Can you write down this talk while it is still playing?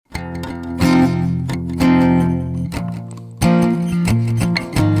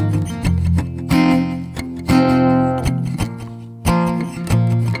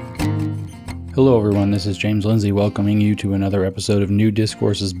Hello everyone, this is James Lindsay welcoming you to another episode of New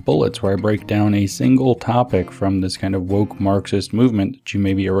Discourses Bullets, where I break down a single topic from this kind of woke Marxist movement that you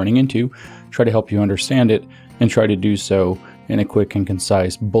maybe are running into, try to help you understand it, and try to do so in a quick and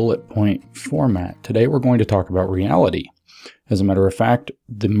concise bullet point format. Today we're going to talk about reality. As a matter of fact,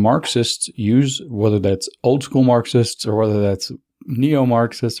 the Marxists use, whether that's old school Marxists or whether that's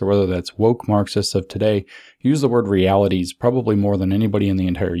neo-Marxists or whether that's woke Marxists of today, use the word realities probably more than anybody in the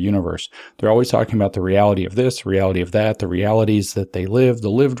entire universe. They're always talking about the reality of this, reality of that, the realities that they live,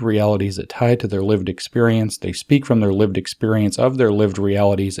 the lived realities that tie to their lived experience. They speak from their lived experience of their lived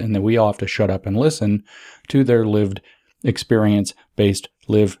realities, and then we all have to shut up and listen to their lived experience-based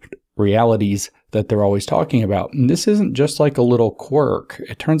lived realities that they're always talking about. And this isn't just like a little quirk.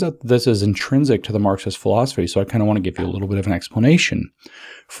 It turns out this is intrinsic to the Marxist philosophy, so I kind of want to give you a little bit of an explanation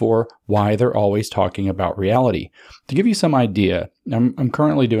for why they're always talking about reality. To give you some idea, I'm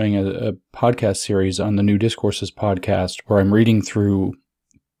currently doing a podcast series on the New Discourses podcast where I'm reading through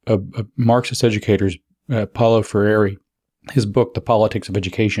a Marxist educator's, Paulo Freire, his book, The Politics of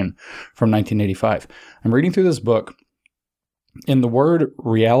Education from 1985. I'm reading through this book, and the word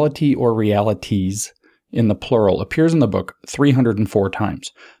reality or realities in the plural appears in the book 304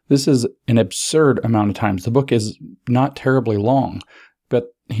 times. This is an absurd amount of times. The book is not terribly long,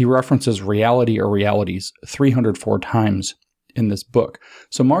 but he references reality or realities 304 times in this book.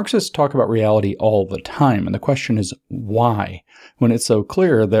 So Marxists talk about reality all the time, and the question is why, when it's so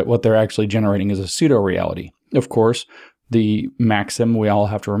clear that what they're actually generating is a pseudo-reality. Of course, the maxim we all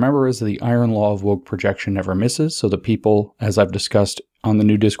have to remember is the iron law of woke projection never misses. So the people, as I've discussed on the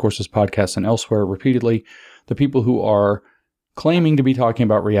New Discourses podcast and elsewhere repeatedly, the people who are claiming to be talking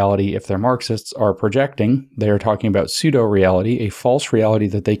about reality, if they're Marxists, are projecting. They are talking about pseudo-reality, a false reality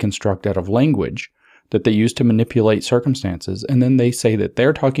that they construct out of language that they use to manipulate circumstances. And then they say that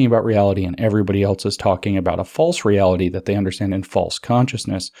they're talking about reality and everybody else is talking about a false reality that they understand in false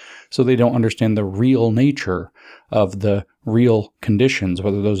consciousness. So they don't understand the real nature of the real conditions,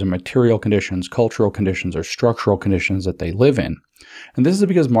 whether those are material conditions, cultural conditions, or structural conditions that they live in. And this is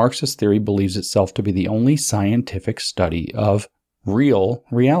because Marxist theory believes itself to be the only scientific study of real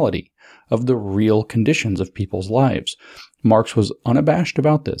reality, of the real conditions of people's lives. Marx was unabashed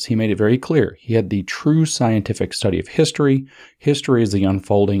about this. He made it very clear. He had the true scientific study of history. History is the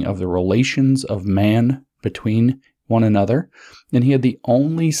unfolding of the relations of man between one another. And he had the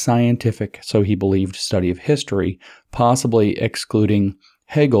only scientific, so he believed, study of history, possibly excluding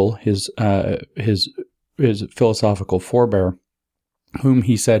Hegel, his philosophical forebear, whom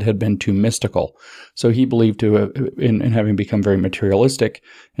he said had been too mystical. So he believed in having become very materialistic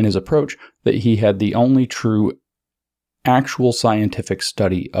in his approach, that he had the only true actual scientific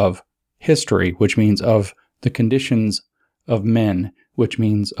study of history, which means of the conditions of men, which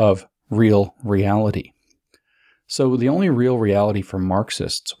means of real reality. So the only real reality for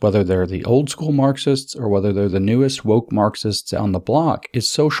Marxists, whether they're the old school Marxists or whether they're the newest woke Marxists on the block, is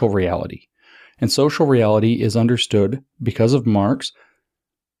social reality. And social reality is understood, because of Marx,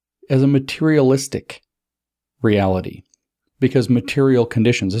 as a materialistic reality. Because material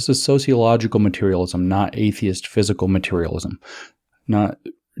conditions, this is sociological materialism, not atheist physical materialism, not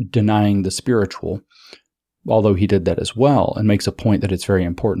denying the spiritual, although he did that as well and makes a point that it's very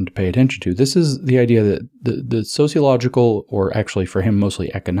important to pay attention to. This is the idea that the sociological, or actually for him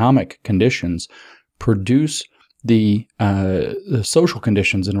mostly economic conditions, produce the social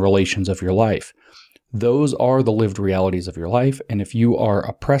conditions and relations of your life. Those are the lived realities of your life, and if you are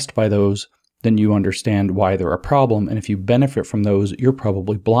oppressed by those, then you understand why they're a problem, and if you benefit from those, you're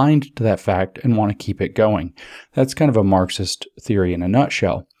probably blind to that fact and want to keep it going. That's kind of a Marxist theory in a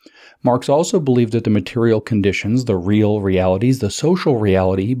nutshell. Marx also believed that the material conditions, the real realities, the social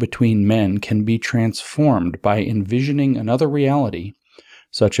reality between men can be transformed by envisioning another reality,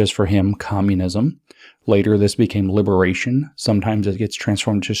 such as for him, communism. Later, this became liberation. Sometimes it gets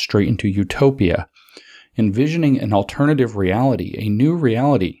transformed just straight into utopia. Envisioning an alternative reality, a new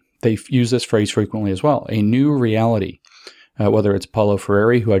reality. They use this phrase frequently as well, a new reality. Whether it's Paulo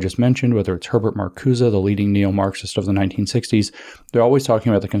Freire, who I just mentioned, whether it's Herbert Marcuse, the leading neo-Marxist of the 1960s, they're always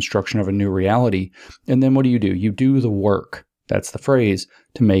talking about the construction of a new reality. And then what do? You do the work. That's the phrase,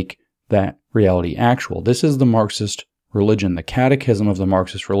 to make that reality actual. This is the Marxist religion. The catechism of the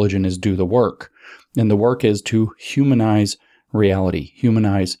Marxist religion is do the work. And the work is to humanize reality,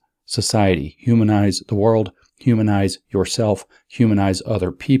 humanize society, humanize the world, humanize yourself, humanize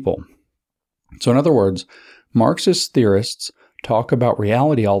other people. So in other words, Marxist theorists talk about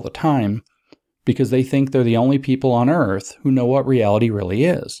reality all the time because they think they're the only people on earth who know what reality really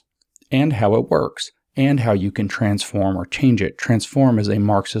is and how it works and how you can transform or change it. Transform is a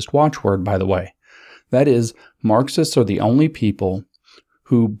Marxist watchword, by the way. That is, Marxists are the only people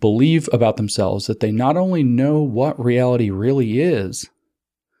who believe about themselves that they not only know what reality really is,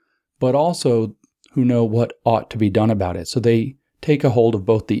 but also who know what ought to be done about it. So they take a hold of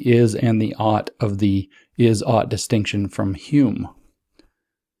both the is and the ought of the is-ought distinction from Hume.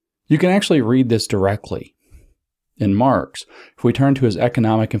 You can actually read this directly in Marx. If we turn to his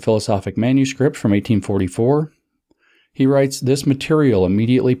Economic and Philosophic Manuscript from 1844, he writes, "This material,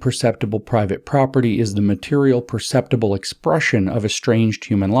 immediately perceptible private property is the material perceptible expression of estranged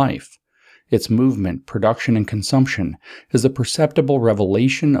human life. Its movement, production, and consumption is the perceptible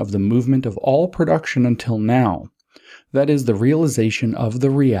revelation of the movement of all production until now. That is the realization of the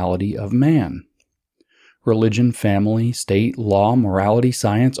reality of man. Religion, family, state, law, morality,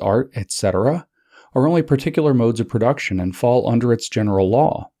 science, art, etc. are only particular modes of production and fall under its general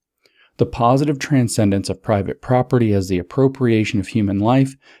law. The positive transcendence of private property as the appropriation of human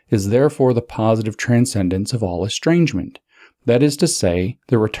life is therefore the positive transcendence of all estrangement. That is to say,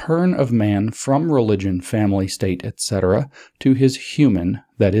 the return of man from religion, family, state, etc. to his human,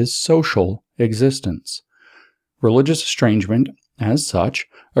 that is, social, existence. Religious estrangement, as such,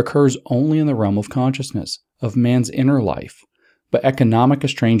 occurs only in the realm of consciousness, of man's inner life, but economic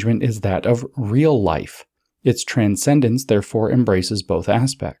estrangement is that of real life. Its transcendence therefore embraces both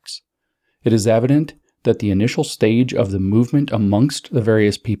aspects. It is evident that the initial stage of the movement amongst the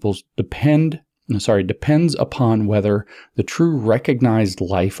various peoples depends upon whether the true recognized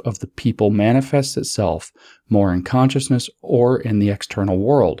life of the people manifests itself more in consciousness or in the external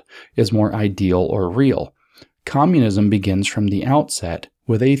world, is more ideal or real. Communism begins from the outset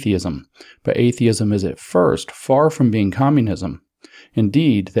with atheism, but atheism is at first far from being communism.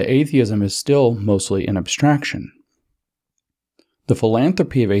 Indeed, the atheism is still mostly an abstraction. The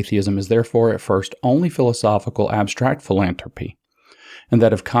philanthropy of atheism is therefore at first only philosophical abstract philanthropy, and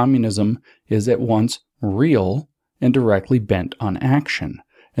that of communism is at once real and directly bent on action.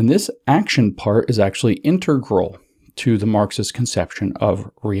 And this action part is actually integral to the Marxist conception of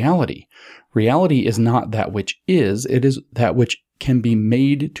reality. Reality is not that which is, it is that which can be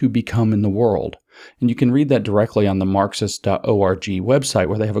made to become in the world. And you can read that directly on the Marxist.org website,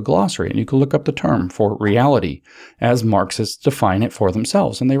 where they have a glossary, and you can look up the term for reality as Marxists define it for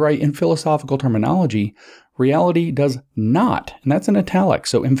themselves. And they write in philosophical terminology, reality does not, and that's in italics,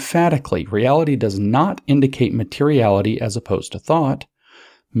 so emphatically, reality does not indicate materiality as opposed to thought.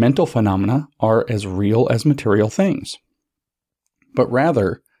 Mental phenomena are as real as material things, but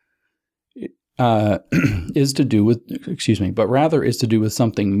rather is to do with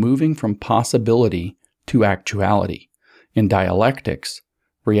something moving from possibility to actuality. In dialectics,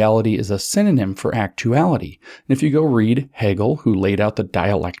 reality is a synonym for actuality. And if you go read Hegel, who laid out the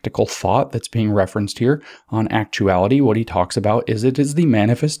dialectical thought that's being referenced here on actuality, what he talks about is it is the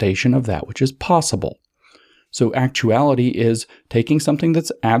manifestation of that which is possible. So actuality is taking something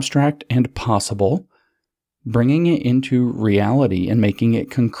that's abstract and possible, bringing it into reality and making it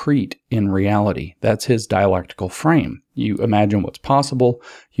concrete in reality. That's his dialectical frame. You imagine what's possible,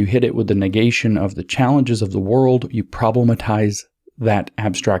 you hit it with the negation of the challenges of the world, you problematize that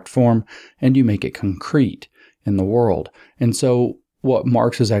abstract form, and you make it concrete in the world. And so what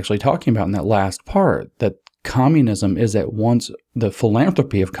Marx is actually talking about in that last part, that communism is at once, the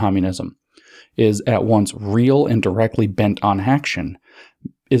philanthropy of communism is at once real and directly bent on action,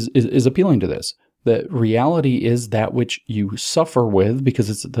 is appealing to this. That reality is that which you suffer with because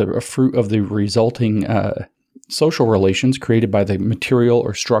it's a fruit of the resulting social relations created by the material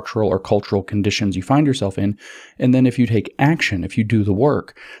or structural or cultural conditions you find yourself in. And then if you take action, if you do the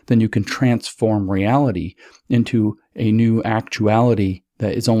work, then you can transform reality into a new actuality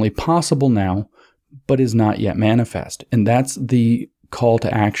that is only possible now, but is not yet manifest. And that's the call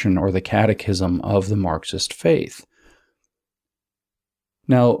to action or the catechism of the Marxist faith.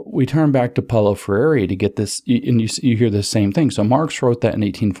 Now, we turn back to Paulo Freire to get this, and you hear the same thing. So Marx wrote that in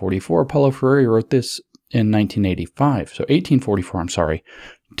 1844. Paulo Freire wrote this in 1985. So 1844,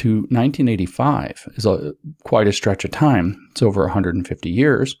 to 1985 is quite a stretch of time. It's over 150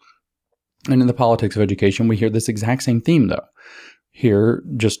 years. And in the Politics of Education, we hear this exact same theme, though. Here,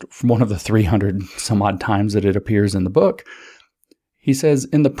 just one of the 300 some odd times that it appears in the book, he says,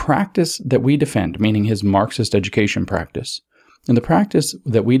 in the practice that we defend, meaning his Marxist education practice, in the practice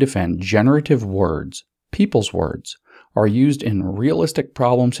that we defend, generative words, people's words, are used in realistic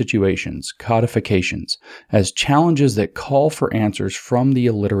problem situations, codifications, as challenges that call for answers from the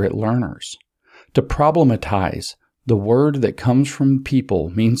illiterate learners. To problematize the word that comes from people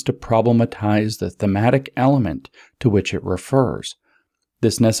means to problematize the thematic element to which it refers.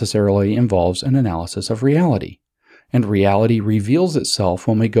 this necessarily involves an analysis of reality. And reality reveals itself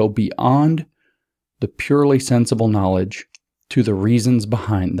when we go beyond the purely sensible knowledge to the reasons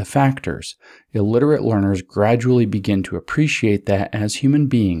behind the factors. Illiterate learners gradually begin to appreciate that as human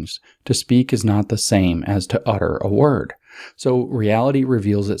beings, to speak is not the same as to utter a word. So reality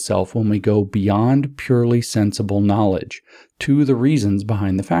reveals itself when we go beyond purely sensible knowledge to the reasons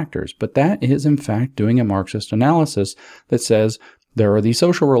behind the factors. But that is, in fact, doing a Marxist analysis that says there are these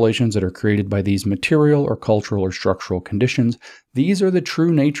social relations that are created by these material or cultural or structural conditions. These are the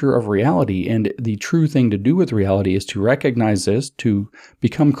true nature of reality, and the true thing to do with reality is to recognize this, to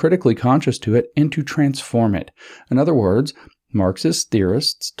become critically conscious to it, and to transform it. In other words, Marxist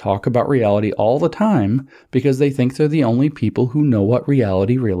theorists talk about reality all the time because they think they're the only people who know what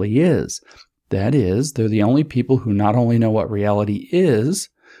reality really is. That is, they're the only people who not only know what reality is,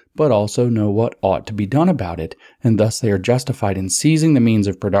 but also know what ought to be done about it, and thus they are justified in seizing the means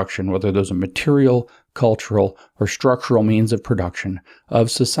of production, whether those are material, cultural, or structural means of production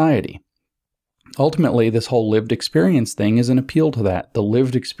of society. Ultimately, this whole lived experience thing is an appeal to that. The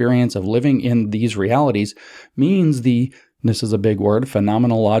lived experience of living in these realities means this is a big word,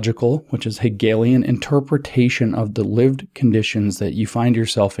 phenomenological, which is Hegelian interpretation of the lived conditions that you find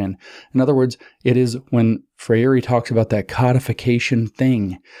yourself in. In other words, it is when Freire talks about that codification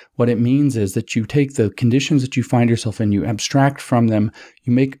thing, what it means is that you take the conditions that you find yourself in, you abstract from them,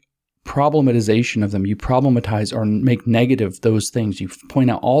 you make problematization of them, you problematize or make negative those things, you point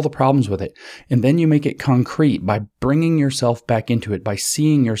out all the problems with it, and then you make it concrete by bringing yourself back into it, by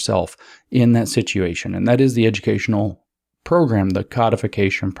seeing yourself in that situation. And that is the educational program, the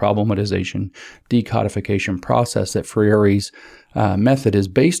codification, problematization, decodification process that Freire's method is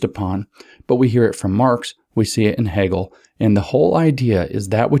based upon. But we hear it from Marx, we see it in Hegel, and the whole idea is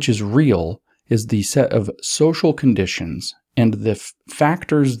that which is real is the set of social conditions and the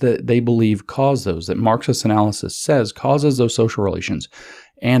factors that they believe cause those, that Marxist analysis says causes those social relations,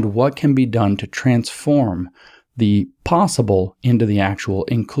 and what can be done to transform the possible into the actual,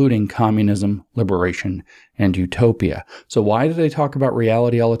 including communism, liberation, and utopia. So why do they talk about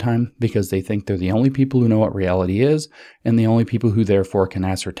reality all the time? Because they think they're the only people who know what reality is, and the only people who therefore can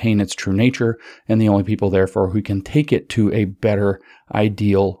ascertain its true nature, and the only people therefore who can take it to a better,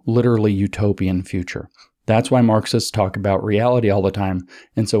 ideal, literally utopian future. That's why Marxists talk about reality all the time.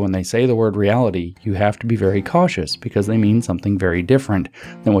 And so when they say the word reality, you have to be very cautious because they mean something very different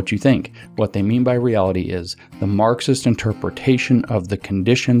than what you think. What they mean by reality is the Marxist interpretation of the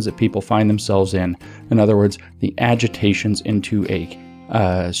conditions that people find themselves in. In other words, the agitations into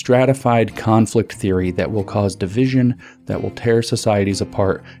a stratified conflict theory that will cause division, that will tear societies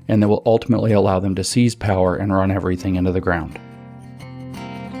apart, and that will ultimately allow them to seize power and run everything into the ground.